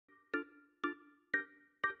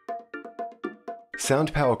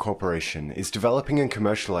Soundpower Corporation is developing and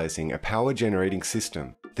commercializing a power generating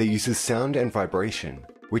system that uses sound and vibration,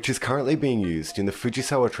 which is currently being used in the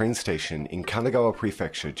Fujisawa train station in Kanagawa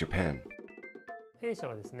Prefecture, Japan.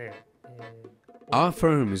 Our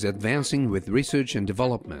firm is advancing with research and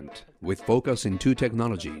development with focus in two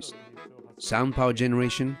technologies: sound power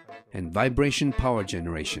generation and vibration power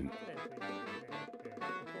generation.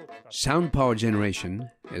 Sound power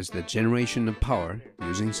generation is the generation of power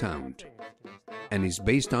using sound, and is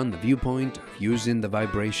based on the viewpoint of using the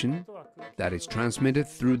vibration that is transmitted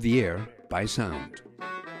through the air by sound.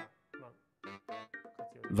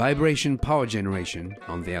 Vibration power generation,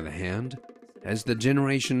 on the other hand, is the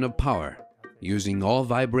generation of power using all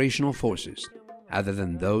vibrational forces other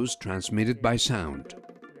than those transmitted by sound.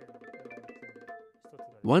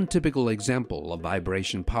 One typical example of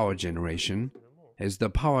vibration power generation is the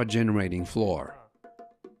power generating floor.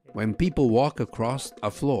 When people walk across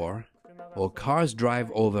a floor or cars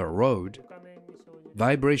drive over a road,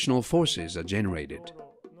 vibrational forces are generated.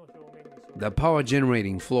 The power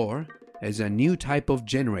generating floor is a new type of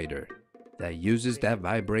generator that uses that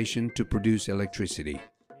vibration to produce electricity.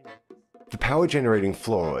 The power generating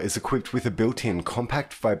floor is equipped with a built-in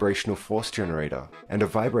compact vibrational force generator and a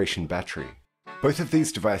vibration battery. Both of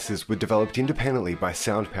these devices were developed independently by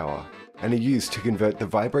Soundpower and are used to convert the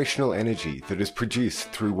vibrational energy that is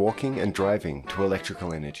produced through walking and driving to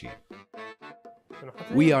electrical energy.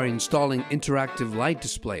 We are installing interactive light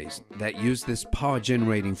displays that use this power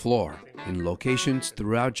generating floor in locations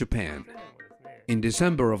throughout Japan. In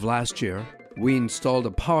December of last year, we installed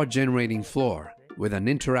a power generating floor with an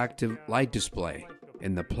interactive light display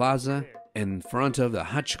in the plaza in front of the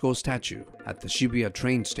Hachiko statue at the Shibuya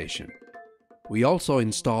train station. We also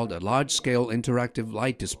installed a large-scale interactive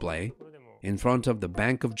light display in front of the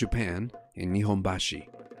Bank of Japan in Nihonbashi.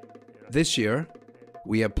 This year,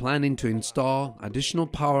 we are planning to install additional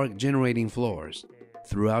power generating floors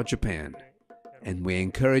throughout Japan, and we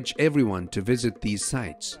encourage everyone to visit these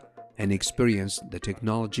sites and experience the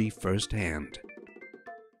technology firsthand.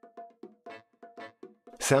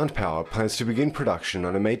 Soundpower plans to begin production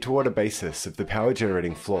on a made-to-order basis of the power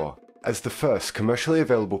generating floor as the first commercially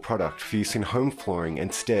available product for use in home flooring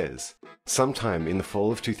and stairs, sometime in the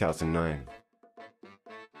fall of 2009.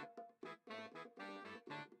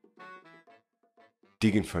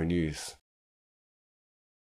 Diginfo News.